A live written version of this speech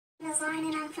Design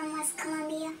and I'm from West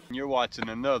Columbia. You're watching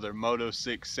another Moto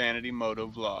 6 Sanity Moto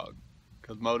vlog,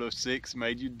 because Moto 6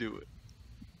 made you do it.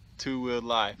 Two-wheel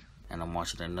life. And I'm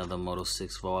watching another Moto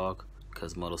 6 vlog,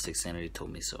 because Moto 6 Sanity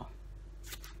told me so.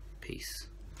 Peace.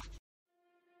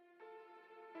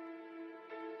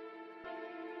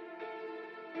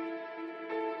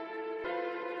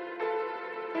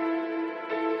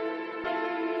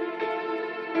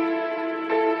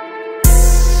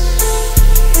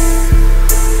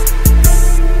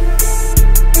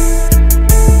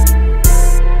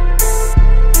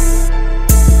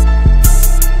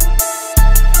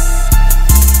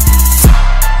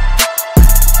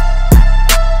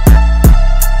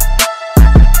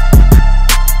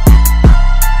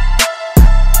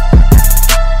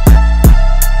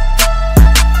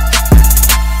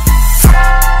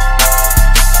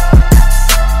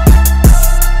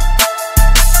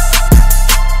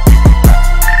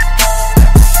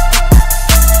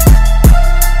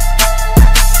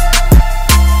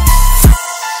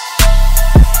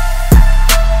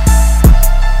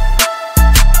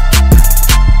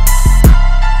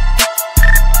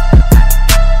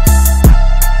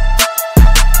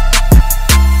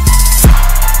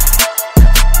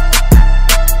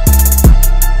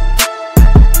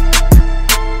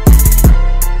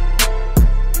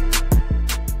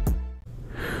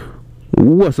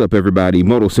 What's up, everybody?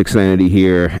 Moto 6 Sanity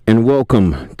here, and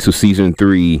welcome to season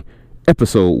 3,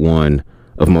 episode 1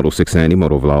 of Moto 6 Sanity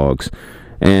Moto Vlogs.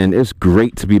 And it's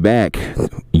great to be back.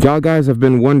 Y'all guys have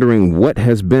been wondering what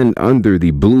has been under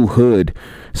the blue hood,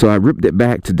 so I ripped it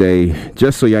back today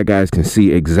just so y'all guys can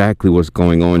see exactly what's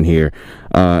going on here.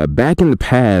 Back in the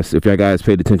past, if y'all guys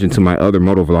paid attention to my other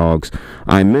moto vlogs,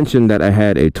 I mentioned that I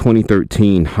had a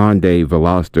 2013 Hyundai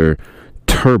Veloster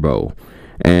Turbo.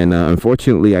 And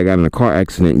unfortunately, I got in a car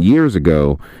accident years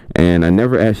ago, and I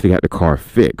never actually got the car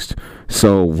fixed.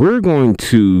 So we're going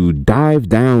to dive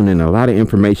down in a lot of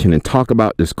information and talk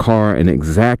about this car and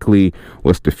exactly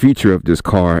what's the future of this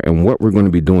car and what we're going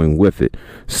to be doing with it.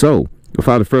 So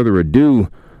without further ado,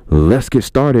 let's get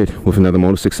started with another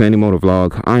Moto 6 Sanity Moto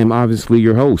vlog. I am obviously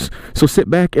your host, so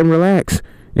sit back and relax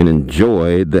and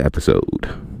enjoy the episode.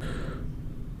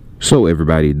 So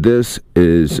everybody, this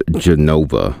is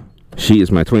Genova. She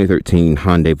is my 2013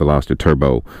 Hyundai Veloster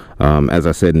Turbo. As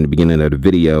I said in the beginning of the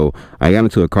video, I got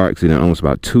into a car accident almost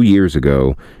about 2 years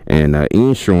ago, and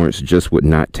insurance just would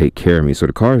not take care of me. So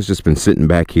the car has just been sitting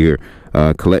back here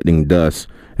collecting dust,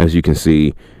 as you can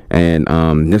see. And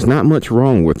there's not much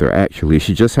wrong with her, actually.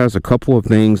 She just has a couple of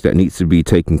things that needs to be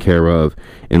taken care of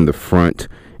in the front.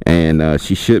 And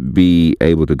she should be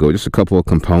able to go. Just a couple of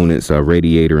components,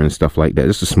 radiator and stuff like that.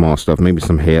 Just the small stuff, maybe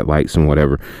some headlights and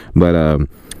whatever. But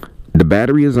the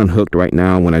battery is unhooked right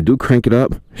now. When I do crank it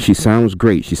up, she sounds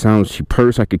great. She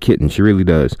purrs like a kitten. She really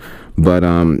does. But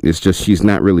it's just she's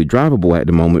not really drivable at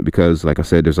the moment because, like I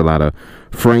said, there's a lot of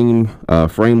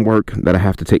framework that I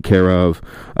have to take care of.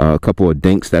 A couple of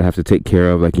dinks that I have to take care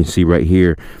of, like you can see right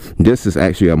here. This is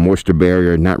actually a moisture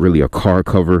barrier, not really a car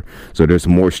cover. So there's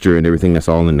moisture and everything that's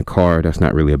all in the car. That's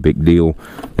not really a big deal.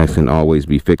 That can always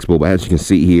be fixable. But as you can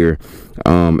see here,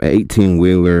 an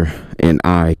 18-wheeler and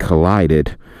I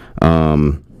collided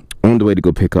on the way to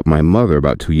go pick up my mother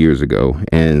about 2 years ago,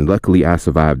 and luckily I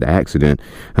survived the accident.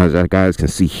 As you guys can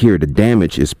see here, the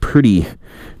damage is pretty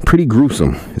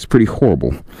gruesome. It's pretty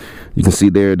horrible. You can see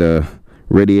there the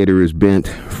radiator is bent,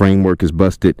 framework is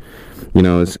busted. You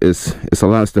know, it's a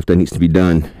lot of stuff that needs to be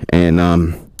done. And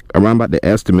around about the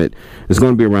estimate, it's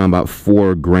going to be around about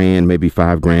 $4 grand, maybe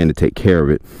 $5 grand to take care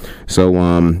of it. So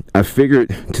I figured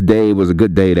today was a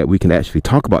good day that we can actually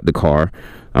talk about the car.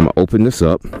 I'm gonna open this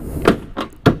up.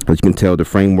 As you can tell, the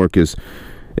framework is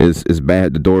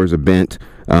bad. The doors are bent.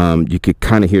 You could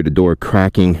kind of hear the door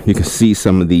cracking. You can see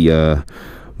some of the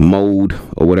mold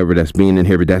or whatever that's being in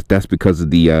here, but that's because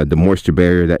of the moisture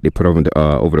barrier that they put over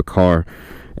the car.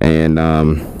 And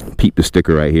peep the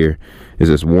sticker right here. It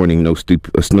says warning: no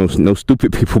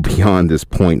stupid people beyond this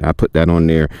point. I put that on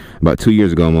there about 2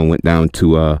 years ago when I went down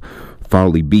to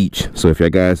Folly Beach. So if you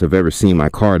guys have ever seen my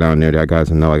car down there, you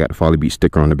guys know I got the Folly Beach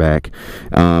sticker on the back.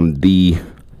 The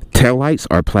taillights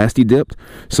are plasti dipped.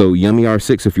 So Yummy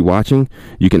R6, if you're watching,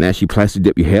 you can actually plasti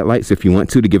dip your headlights if you want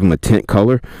to give them a tint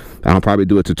color. I'll probably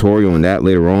do a tutorial on that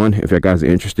later on if you guys are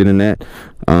interested in that.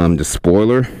 The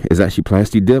spoiler is actually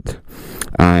plasti dipped.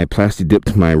 I plasti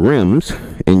dipped my rims,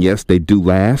 and yes, they do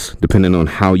last depending on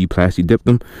how you plasti dip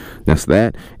them. That's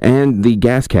that. And the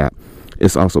gas cap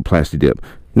is also plasti dipped.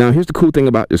 Now, here's the cool thing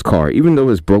about this car. Even though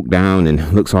it's broke down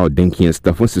and looks all dinky and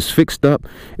stuff, once it's fixed up,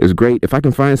 it's great. If I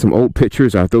can find some old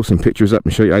pictures, I'll throw some pictures up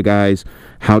and show you guys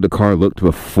how the car looked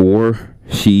before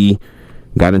she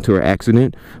got into an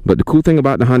accident. But the cool thing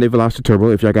about the Hyundai Veloster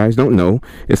Turbo, if y'all guys don't know,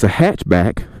 it's a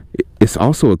hatchback. It's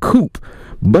also a coupe,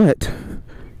 but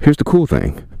here's the cool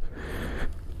thing.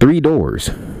 3 doors,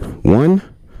 1,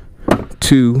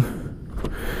 2,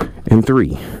 and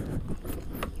 3.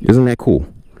 Isn't that cool?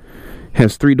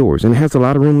 Has 3 doors, and it has a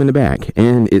lot of room in the back,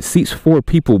 and it seats 4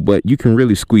 people, but you can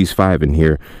really squeeze 5 in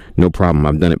here, no problem.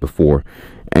 I've done it before.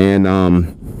 And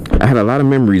I had a lot of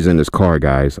memories in this car,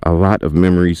 guys, a lot of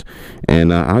memories.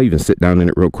 And I'll even sit down in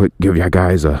it real quick, give you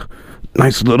guys a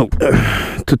nice little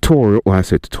tutorial. Well, I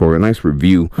said tutorial, a nice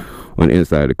review on the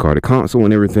inside of the car. The console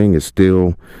and everything is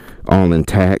still all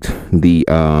intact. The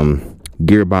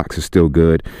gearbox is still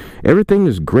good. Everything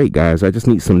is great, guys. I just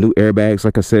need some new airbags,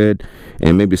 like I said,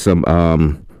 and maybe some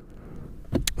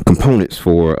components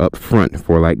for up front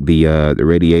for like the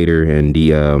radiator and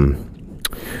the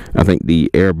I think the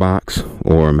air box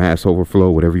or mass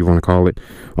overflow, whatever you want to call it,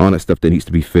 all that stuff that needs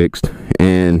to be fixed.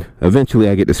 And eventually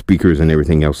I get the speakers and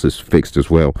everything else is fixed as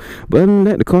well. But other than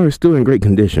that, the car is still in great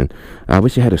condition. I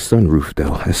wish it had a sunroof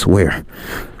though, I swear.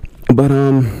 But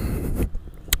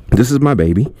this is my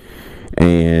baby,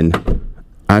 and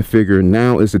I figure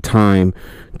now is the time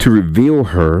to reveal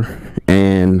her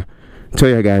and tell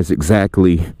you guys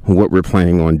exactly what we're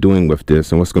planning on doing with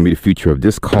this and what's going to be the future of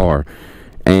this car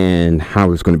and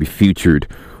how it's going to be featured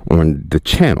on the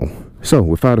channel. So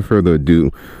without further ado,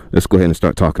 let's go ahead and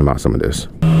start talking about some of this.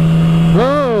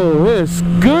 Oh, it's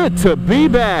good to be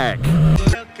back.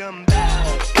 Welcome back.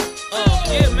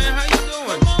 Yeah, man, how you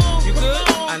doing? You good?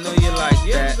 I know you like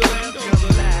that.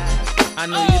 I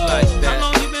know you like that.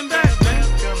 How long you been back, man?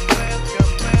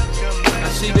 I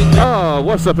see the Oh,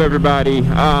 what's up, everybody?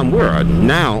 We're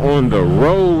now on the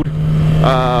road.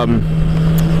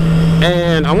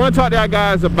 And I want to talk to you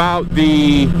guys about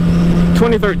the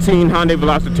 2013 Hyundai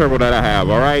Veloster Turbo that I have,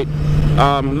 all right?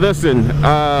 Listen,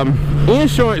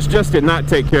 insurance just did not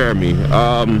take care of me.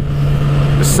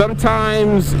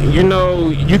 Sometimes, you know,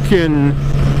 you can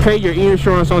pay your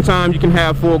insurance on time, you can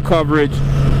have full coverage,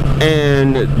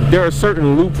 and there are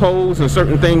certain loopholes and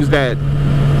certain things that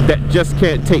just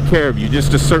can't take care of you,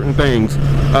 just certain things.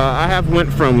 I have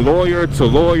went from lawyer to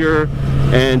lawyer,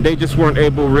 and they just weren't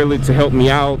able really to help me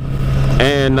out.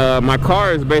 And my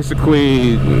car is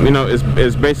basically, you know,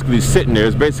 is basically sitting there.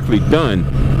 It's basically done.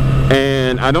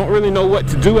 And I don't really know what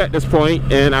to do at this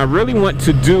point. And I really want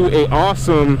to do a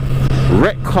awesome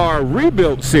wreck car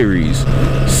rebuild series.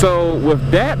 So with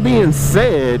that being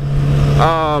said,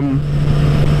 I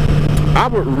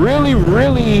would really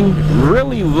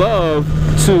love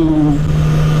to,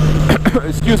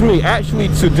 excuse me, actually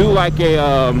to do like a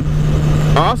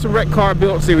awesome wreck car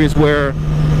build series where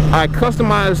I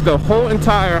customized the whole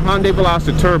entire Hyundai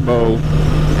Veloster Turbo,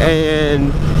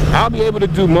 and I'll be able to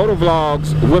do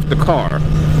motovlogs with the car.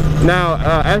 Now,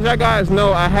 as y'all guys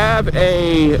know, I have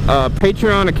a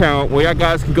Patreon account where y'all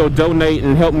guys can go donate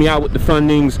and help me out with the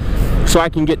fundings so I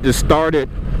can get this started.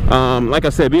 Like I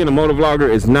said, being a motovlogger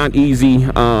is not easy.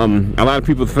 A lot of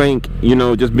people think, you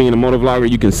know, just being a motovlogger,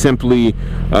 you can simply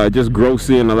just gross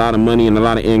in a lot of money and a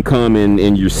lot of income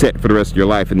and you're set for the rest of your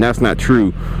life, and that's not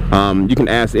true. You can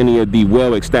ask any of the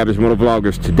well-established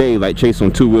motovloggers today, like Chase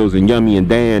on Two Wheels and Yummy and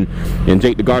Dan and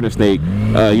Jake the Garden Snake.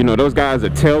 You know, those guys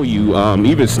that tell you,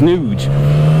 even Snooge,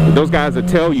 those guys that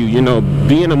tell you, you know,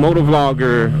 being a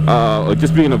motovlogger or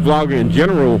just being a vlogger in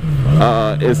general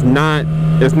is not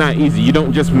easy. You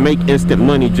don't just make instant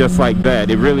money just like that.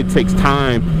 It really takes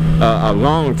time, a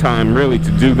long time really,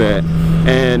 to do that.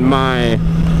 And my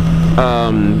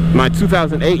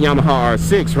 2008 Yamaha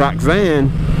R6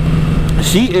 Roxanne,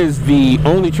 she is the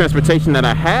only transportation that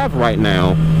I have right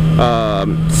now.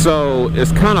 So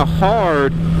it's kind of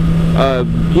hard,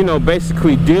 you know,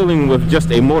 basically dealing with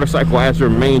just a motorcycle as your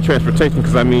main transportation,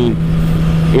 because I mean,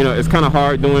 you know, it's kind of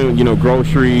hard doing, you know,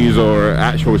 groceries or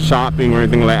actual shopping or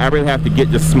anything like that. I really have to get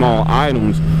just small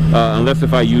items, unless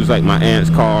if I use like my aunt's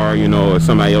car, you know, or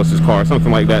somebody else's car, something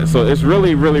like that. So it's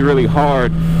really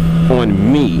hard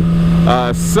on me.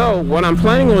 So what I'm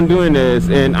planning on doing is,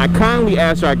 and I kindly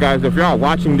ask y'all guys, if y'all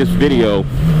watching this video,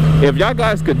 if y'all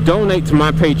guys could donate to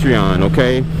my Patreon,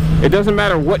 okay? It doesn't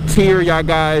matter what tier y'all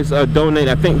guys donate.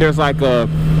 I think there's like a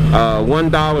 $1,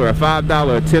 a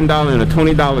 $5, a $10, and a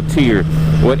 $20 tier.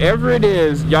 Whatever it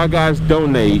is y'all guys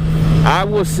donate, I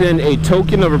will send a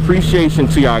token of appreciation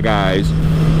to y'all guys,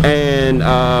 and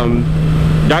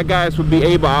y'all guys will be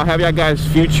able, I'll have y'all guys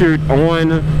featured on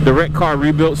the Wreck Car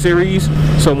Rebuild series.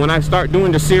 So when I start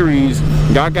doing the series,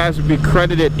 y'all guys will be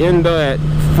credited in that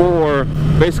for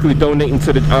basically donating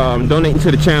to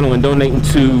the channel and donating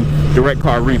to the Wreck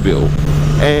Car Rebuild.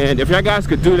 And if y'all guys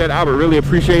could do that, I would really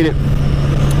appreciate it.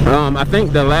 I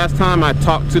think the last time I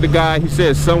talked to the guy, he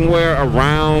said somewhere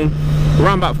around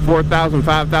about $4,000,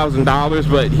 $5,000,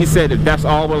 but he said if that's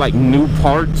all with like new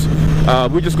parts,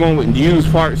 we're just going with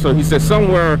used parts. So he said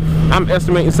somewhere, I'm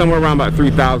estimating somewhere around about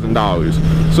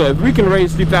 $3,000. So if we can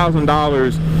raise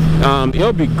 $3,000,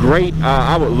 it'll be great.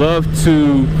 I would love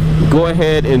to go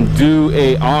ahead and do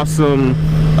a awesome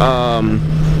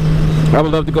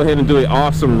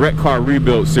wreck car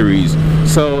rebuild series.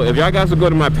 So if y'all guys will go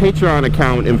to my Patreon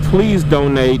account and please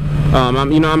donate,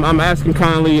 I'm asking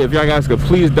kindly if y'all guys could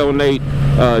please donate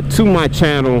to my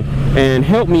channel and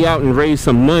help me out and raise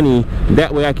some money.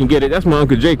 That way I can get it. That's my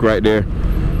Uncle Jake right there.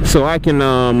 So I can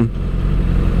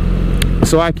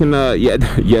yeah,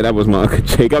 that was my Uncle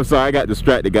Jake. I'm sorry, I got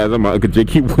distracted, guys. I'm my Uncle Jake.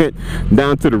 He went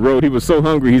down to the road. He was so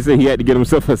hungry, he said he had to get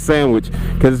himself a sandwich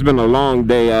because it's been a long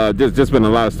day. Just been a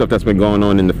lot of stuff that's been going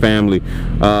on in the family.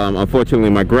 Unfortunately,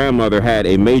 my grandmother had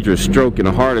a major stroke and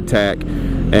a heart attack,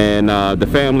 and the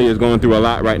family is going through a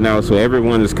lot right now, so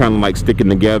everyone is kind of like sticking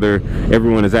together.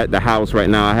 Everyone is at the house right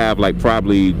now. I have like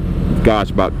probably, gosh,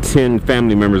 about 10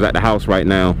 family members at the house right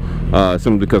now,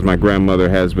 simply because my grandmother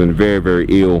has been very, very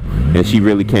ill and she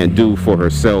really can't do for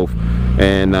herself.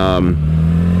 And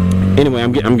anyway,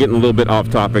 I'm getting a little bit off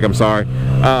topic, I'm sorry,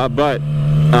 but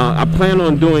I plan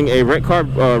on doing a wreck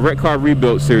car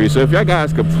rebuild series. So if y'all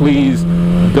guys could please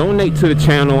donate to the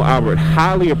channel, I would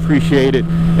highly appreciate it.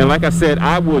 And like I said,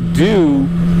 I will do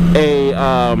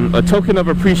a token of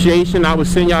appreciation. I will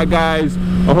send y'all guys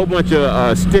a whole bunch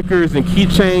of stickers and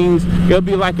keychains. It'll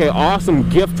be like an awesome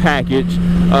gift package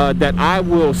that I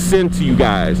will send to you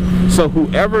guys. So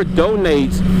whoever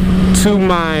donates to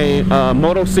my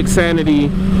Moto6Sanity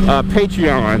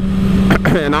Patreon,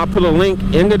 and I'll put a link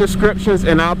in the descriptions,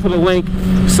 and I'll put a link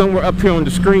somewhere up here on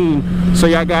the screen so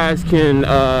y'all guys can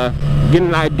get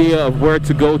an idea of where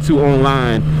to go to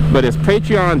online. But it's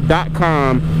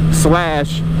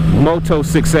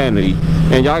patreon.com/Moto6Sanity.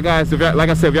 And y'all guys, like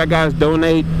I said, if y'all guys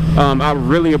donate, I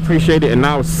really appreciate it, and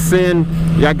I'll send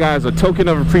y'all guys a token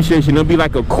of appreciation. It'll be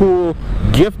like a cool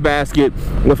gift basket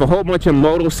with a whole bunch of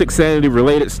Moto6Sanity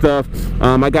related stuff.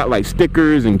 I got like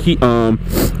stickers and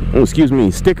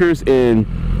stickers and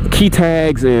key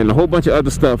tags and a whole bunch of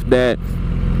other stuff that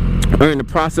are in the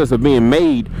process of being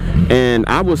made, and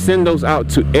I will send those out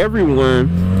to everyone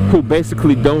who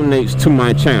basically donates to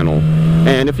my channel.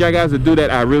 And if y'all guys would do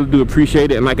that, I really do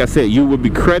appreciate it. And like I said, you will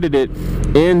be credited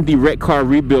in the wreck car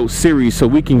rebuild series, so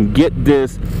we can get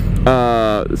this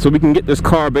car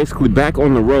basically back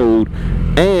on the road,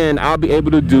 and I'll be able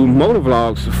to do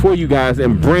motovlogs for you guys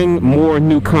and bring more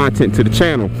new content to the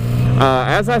channel.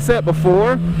 As I said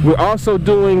before, we're also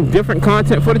doing different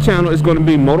content for the channel. It's going to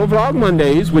be Motovlog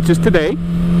Mondays, which is today.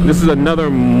 This is another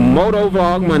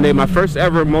Motovlog Monday, my first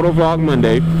ever Motovlog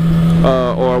Monday,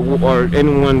 or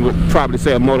anyone would probably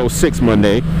say a Moto6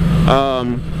 Monday.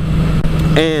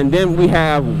 And then we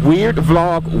have Weird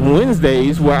Vlog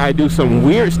Wednesdays, where I do some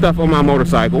weird stuff on my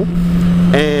motorcycle.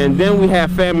 And then we have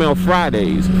Fan Mail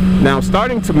Fridays. Now,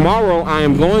 starting tomorrow, I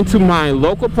am going to my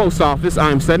local post office.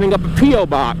 I'm setting up a P.O.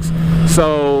 box.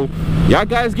 So y'all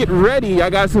guys get ready. Y'all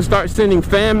guys can start sending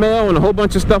fan mail and a whole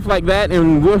bunch of stuff like that,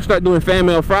 and we'll start doing Fan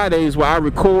Mail Fridays, where I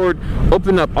record,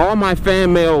 open up all my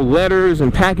fan mail letters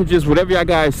and packages, whatever y'all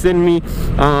guys send me.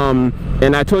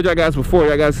 And I told y'all guys before,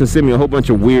 y'all guys can send me a whole bunch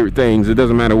of weird things. It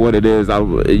doesn't matter what it is.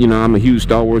 I'm a huge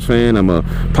Star Wars fan. I'm a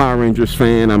Power Rangers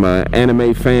fan. I'm an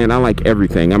anime fan. I like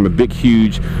everything. I'm a big,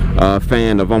 huge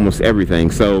fan of almost everything.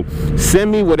 So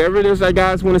send me whatever it is that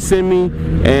guys want to send me,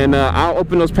 and I'll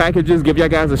open those packages, give y'all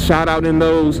guys a shout out in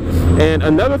those. And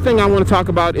another thing I want to talk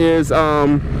about is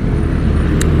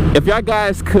if y'all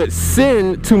guys could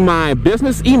send to my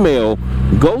business email,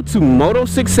 go to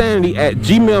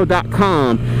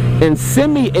moto6sanity@gmail.com and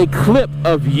send me a clip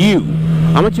of you.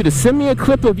 I want you to send me a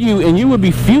clip of you, and you will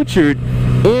be featured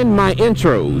in my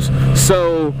intros.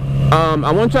 So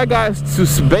I want y'all guys to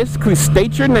basically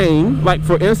state your name. Like,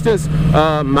 for instance,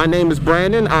 my name is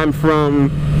Brandon. I'm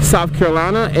from South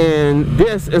Carolina, and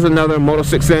this is another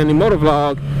Moto6Sanity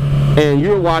motovlog, and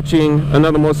you're watching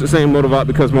another Moto6Sanity motovlog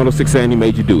because Moto6Sanity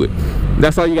made you do it.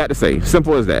 That's all you got to say.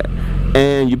 Simple as that.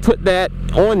 And you put that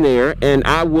on there, and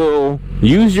I will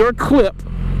use your clip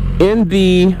in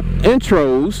the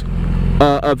intros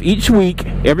of each week.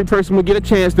 Every person will get a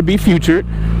chance to be featured,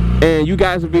 and you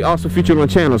guys will be also featured on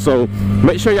the channel. So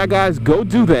make sure y'all guys go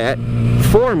do that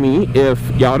for me if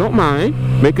y'all don't mind.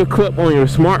 Make a clip on your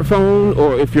smartphone,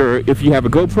 or if you have a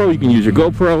GoPro, you can use your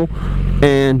GoPro,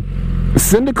 and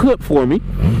send a clip for me,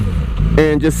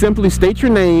 and just simply state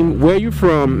your name, where you're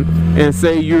from, and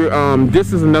say you're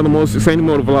this is another Moto6Sanity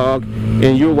motovlog,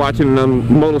 and you're watching another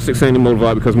Moto6Sanity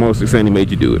motovlog because Moto6Sanity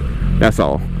made you do it. That's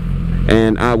all.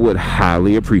 and I would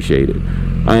highly appreciate it.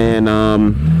 And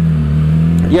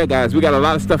yeah, guys, we got a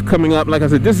lot of stuff coming up. Like I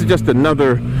said, this is just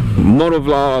another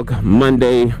Motovlog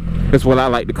Monday. That's what I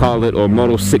like to call it, or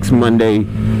Moto 6 Monday.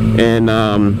 And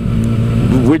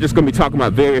we're just going to be talking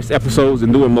about various episodes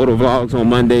and doing motovlogs on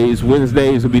Mondays.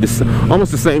 Wednesdays will be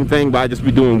almost the same thing, but I just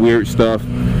be doing weird stuff.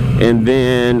 And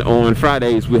then on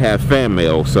Fridays we have fan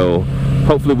mail. So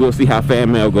hopefully we'll see how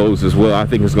fan mail goes as well. I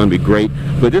think it's going to be great.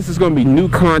 But this is going to be new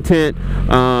content.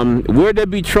 Will there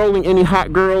be trolling any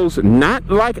hot girls? Not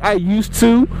like I used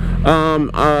to.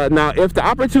 Now, if the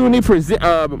opportunity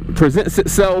presents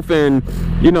itself, and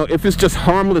you know, if it's just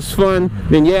harmless fun,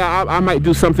 then yeah, I might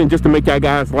do something just to make y'all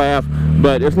guys laugh.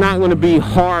 But it's not going to be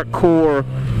hardcore,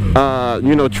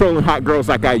 you know, trolling hot girls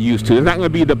like I used to. It's not going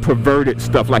to be the perverted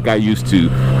stuff like I used to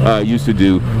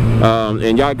do.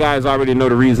 And y'all guys already know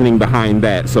the reasoning behind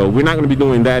that. So we're not going to be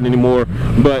doing that anymore.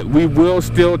 But we will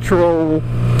still troll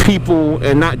people,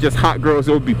 and not just hot girls.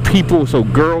 It will be people. So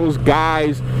girls,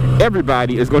 guys,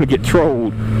 everybody is going to get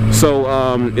trolled. So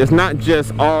it's not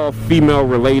just all female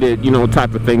related, you know,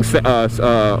 type of things.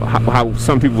 How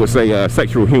some people would say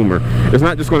sexual humor. It's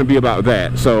not just going to be about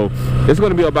that. So it's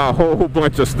going to be about a whole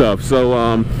bunch of stuff.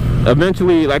 So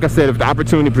eventually, like I said, if the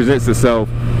opportunity presents itself,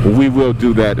 we will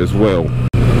do that as well.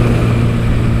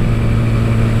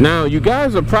 Now, you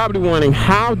guys are probably wondering,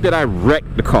 how did I wreck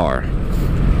the car?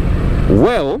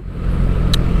 Well,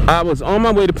 I was on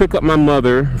my way to pick up my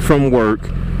mother from work,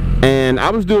 and I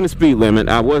was doing the speed limit.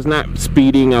 I was not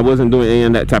speeding. I wasn't doing any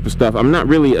of that type of stuff. I'm not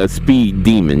really a speed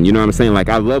demon, you know what I'm saying? Like,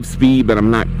 I love speed, but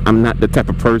I'm not the type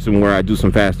of person where I do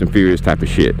some Fast and Furious type of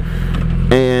shit.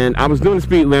 And I was doing the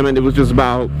speed limit. It was just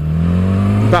about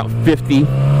 50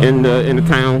 in the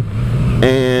town,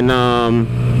 and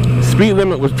speed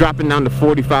limit was dropping down to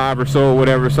 45 or so or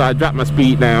whatever. So I dropped my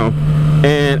speed down,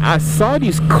 and I saw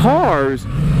these cars.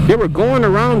 They were going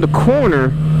around the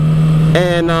corner,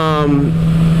 and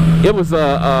it was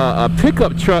a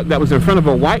pickup truck that was in front of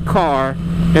a white car,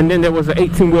 and then there was an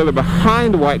 18-wheeler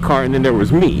behind the white car, and then there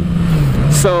was me.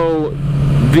 So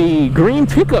the green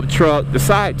pickup truck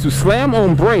decided to slam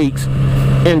on brakes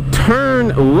and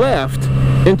turn left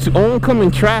into oncoming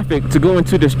traffic to go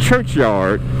into this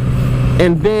churchyard.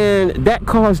 And then that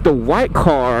caused the white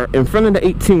car in front of the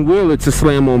 18-wheeler to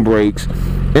slam on brakes,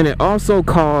 and it also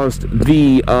caused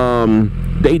the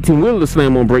 18-wheeler to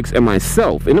slam on brakes and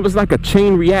myself. And it was like a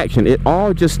chain reaction. It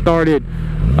all just started,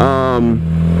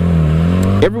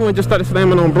 everyone just started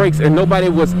slamming on brakes, and nobody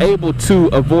was able to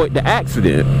avoid the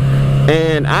accident.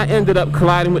 And I ended up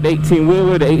colliding with the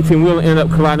 18-wheeler. The 18-wheeler ended up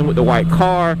colliding with the white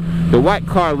car. The white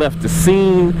car left the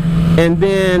scene, and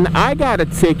then I got a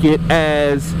ticket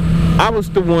as I was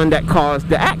the one that caused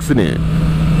the accident.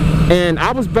 And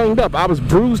I was banged up. I was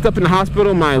bruised up in the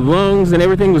hospital. My lungs and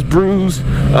everything was bruised.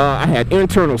 I had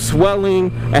internal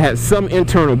swelling. I had some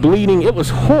internal bleeding. It was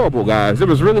horrible, guys. It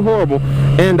was really horrible.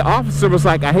 And the officer was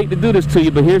like, "I hate to do this to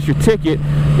you, but here's your ticket."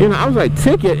 You know, I was like,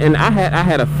 "Ticket?" And I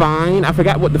had a fine. I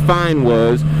forgot what the fine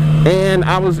was.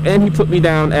 And he put me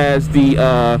down as the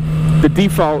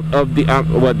default of the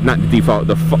well, not the default,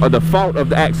 the fault of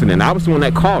the accident. I was the one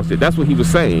that caused it. That's what he was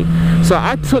saying. So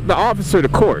I took the officer to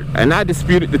court, and I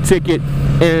disputed the ticket,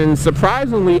 and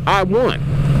surprisingly, I won.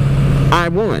 I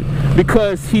won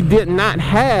because he did not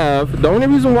have, the only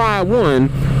reason why I won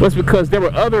was because there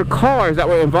were other cars that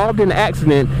were involved in the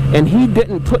accident, and he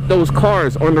didn't put those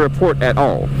cars on the report at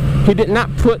all. He did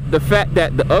not put the fact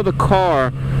that the other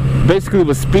car basically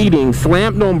was speeding,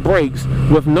 slammed on brakes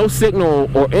with no signal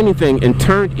or anything, and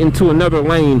turned into another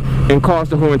lane and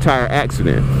caused the whole entire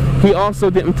accident. He also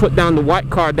didn't put down the white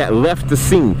car that left the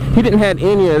scene. He didn't have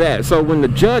any of that. So when the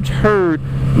judge heard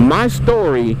my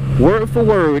story word for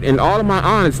word in all of my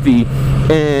honesty,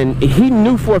 and he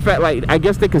knew for a fact, like, I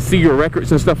guess they can see your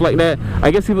records and stuff like that.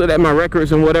 I guess he looked at my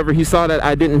records and whatever. He saw that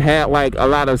I didn't have like a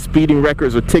lot of speeding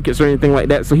records or tickets or anything like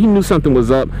that. So he knew something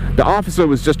was up. The officer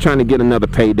was just trying to get another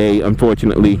payday,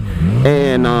 unfortunately.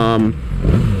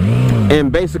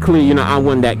 And basically, you know, I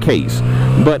won that case.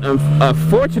 But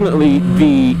unfortunately,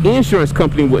 the insurance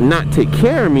company would not take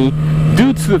care of me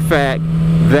due to the fact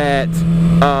that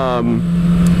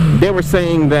they were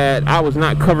saying that I was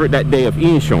not covered that day of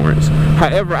insurance.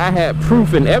 However, I had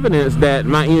proof and evidence that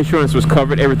my insurance was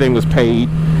covered, everything was paid,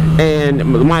 and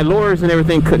my lawyers and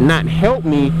everything could not help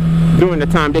me during the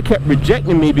time. They kept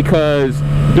rejecting me because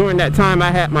during that time I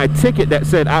had my ticket that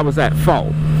said I was at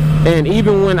fault. And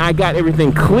even when I got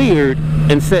everything cleared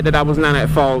and said that I was not at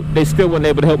fault, they still weren't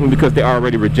able to help me because they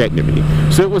already rejected me.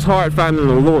 So it was hard finding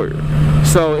a lawyer.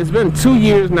 So it's been 2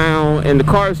 years now, and the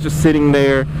car is just sitting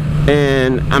there.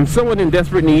 and I'm somewhat in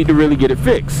desperate need to really get it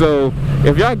fixed. So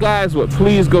if y'all guys would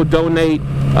please go donate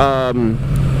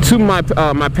to my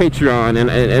my Patreon,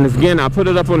 and again, I'll put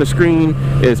it up on the screen.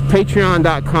 It's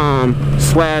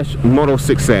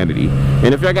patreon.com/Moto6Sanity,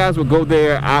 and if y'all guys would go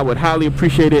there, I would highly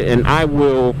appreciate it, and I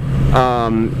will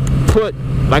put,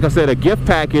 like I said, a gift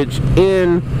package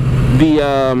in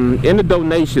the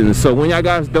donations. So when y'all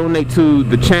guys donate to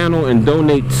the channel and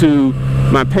donate to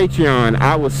my Patreon,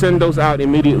 I will send those out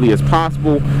immediately as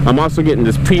possible. I'm also getting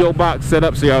this PO box set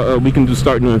up so y'all, we can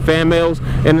start doing fan mails.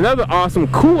 And another awesome,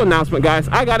 cool announcement, guys,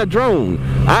 I got a drone.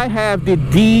 I have the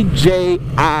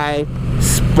DJI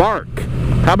Spark.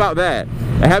 How about that?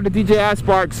 I have the DJI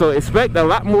Spark, so expect a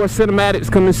lot more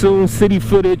cinematics coming soon, city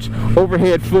footage,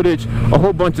 overhead footage, a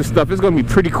whole bunch of stuff. It's gonna be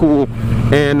pretty cool.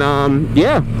 And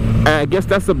yeah, I guess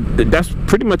that's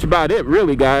pretty much about it,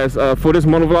 really, guys, for this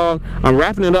motovlog. I'm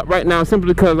wrapping it up right now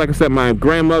simply because, like I said, my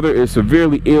grandmother is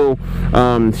severely ill.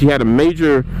 She had a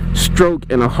major stroke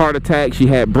and a heart attack. She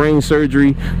had brain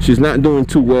surgery. She's not doing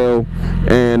too well,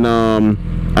 and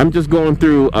I'm just going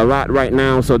through a lot right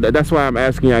now, so that's why I'm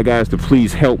asking y'all guys to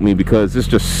please help me, because there's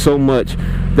just so much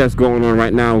that's going on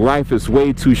right now. Life is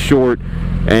way too short,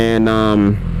 and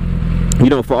you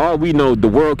know, for all we know, the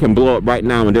world can blow up right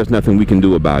now and there's nothing we can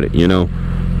do about it, you know.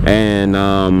 And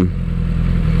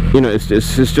you know, it's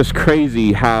just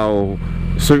crazy how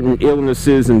certain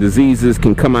illnesses and diseases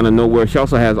can come out of nowhere. She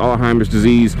also has Alzheimer's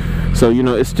disease, so you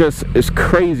know, it's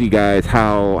crazy, guys,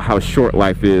 how short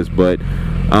life is. But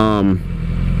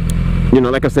you know,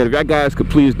 like I said, if y'all guys could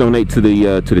please donate to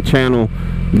the channel,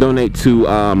 donate to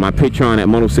my Patreon at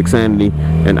Moto6Sanity,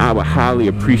 and I would highly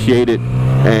appreciate it.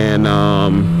 And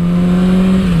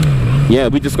yeah,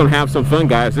 we're just gonna have some fun,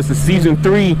 guys. This is season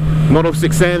 3,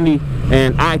 Moto6Sanity,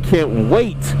 and I can't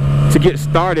wait to get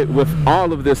started with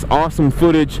all of this awesome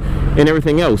footage and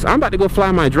everything else. I'm about to go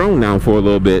fly my drone now for a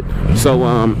little bit. So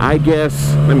I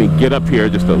guess, let me get up here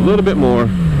just a little bit more.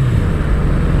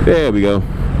 There we go.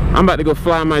 I'm about to go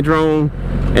fly my drone,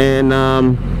 and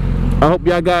I hope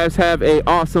y'all guys have a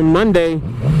awesome Monday.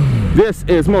 This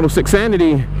is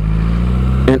Moto6Sanity,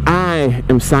 and I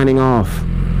am signing off.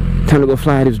 Time to go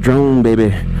fly this drone,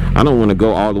 baby. I don't want to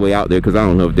go all the way out there because I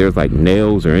don't know if there's like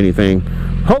nails or anything.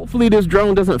 Hopefully this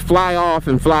drone doesn't fly off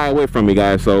and fly away from me,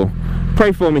 guys, so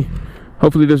pray for me.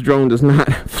 Hopefully this drone does not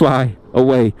fly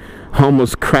away. I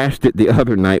almost crashed it the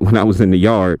other night when I was in the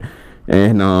yard,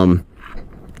 and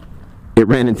it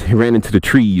ran into the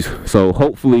trees. So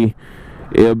hopefully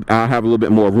I'll have a little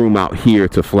bit more room out here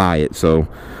to fly it. So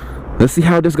let's see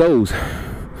how this goes.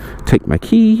 Take my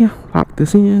key, lock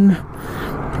this in,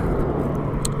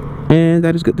 and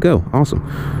that is good to go. Awesome.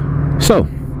 So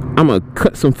I'm gonna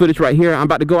cut some footage right here. I'm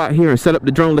about to go out here and set up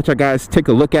the drone, let you guys take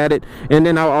a look at it, and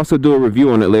then I'll also do a review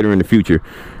on it later in the future.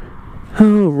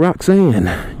 Oh, Roxanne,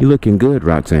 you looking good,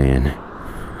 Roxanne.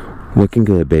 Looking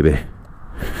good, baby.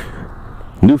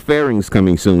 New fairings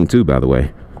coming soon too, by the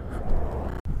way.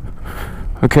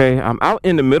 Okay, I'm out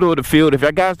in the middle of the field. If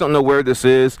y'all guys don't know where this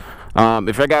is,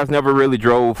 if y'all guys never really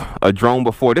drove a drone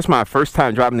before, this is my first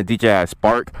time driving the DJI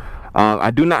Spark. I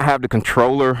do not have the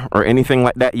controller or anything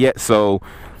like that yet, so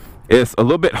it's a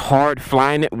little bit hard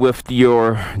flying it with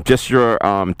just your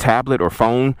tablet or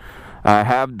phone. I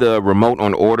have the remote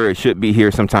on order. It should be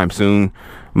here sometime soon.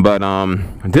 But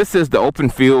this is the open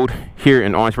field here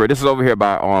in Orangeburg. This is over here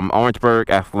by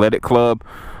Orangeburg Athletic Club.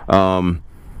 I'm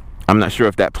not sure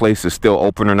if that place is still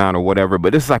open or not or whatever,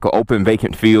 but this is like an open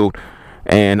vacant field,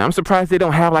 and I'm surprised they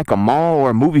don't have like a mall or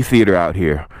a movie theater out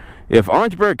here. If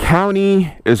Orangeburg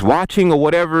County is watching or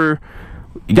whatever,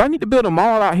 y'all need to build a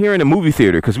mall out here and a movie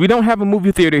theater, because we don't have a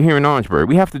movie theater here in Orangeburg.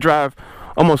 We have to drive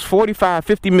almost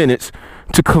 45-50 minutes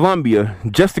to Columbia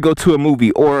just to go to a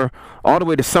movie, or all the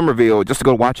way to Somerville just to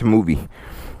go watch a movie.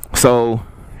 So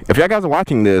if y'all guys are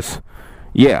watching this,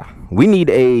 yeah, we need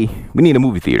a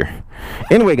movie theater.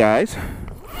 Anyway, guys,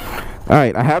 all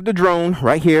right, I have the drone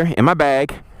right here in my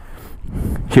bag.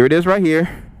 Here it is right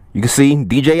here. You can see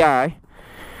DJI,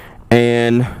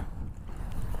 and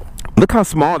look how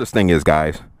small this thing is,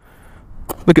 guys.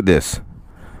 Look at this.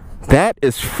 That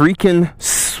is freaking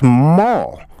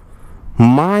small.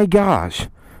 My gosh,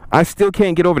 I still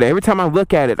can't get over that. Every time I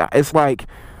look at it, it's like,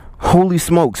 holy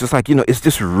smokes. It's like, you know, it's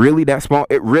just really that small.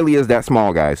 It really is that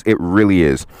small, guys. It really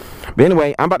is. But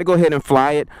anyway, I'm about to go ahead and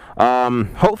fly it.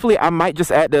 Hopefully I might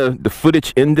just add the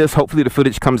footage in this. Hopefully the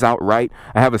footage comes out right.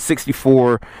 I have a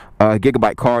 64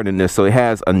 gigabyte card in this, so it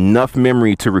has enough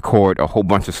memory to record a whole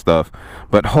bunch of stuff.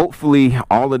 But hopefully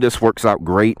all of this works out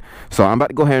great. So I'm about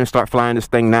to go ahead and start flying this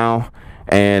thing now,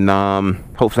 and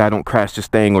hopefully I don't crash this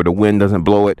thing or the wind doesn't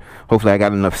blow it. Hopefully I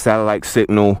got enough satellite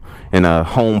signal and a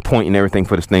home point and everything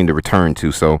for this thing to return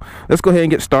to. So let's go ahead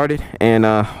and get started, and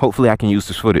hopefully I can use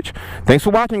this footage. Thanks for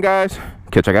watching, guys.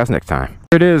 Catch you guys next time.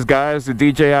 Here it is, guys, the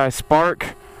DJI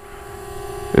Spark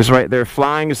is right there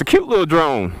flying. It's a cute little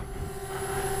drone.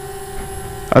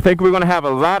 I think we're gonna have a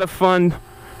lot of fun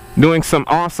doing some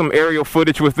awesome aerial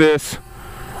footage with this.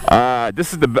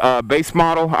 This is the base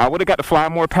model. I would have got the Fly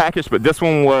More package, but this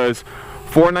one was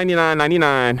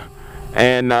 $499.99,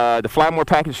 and the Fly More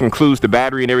package includes the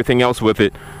battery and everything else with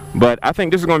it. But I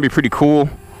think this is going to be pretty cool.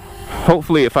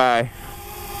 Hopefully, if I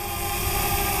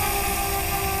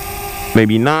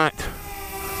maybe not.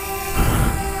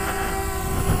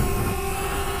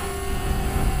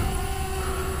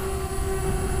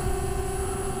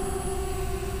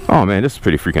 Oh man, this is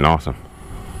pretty freaking awesome.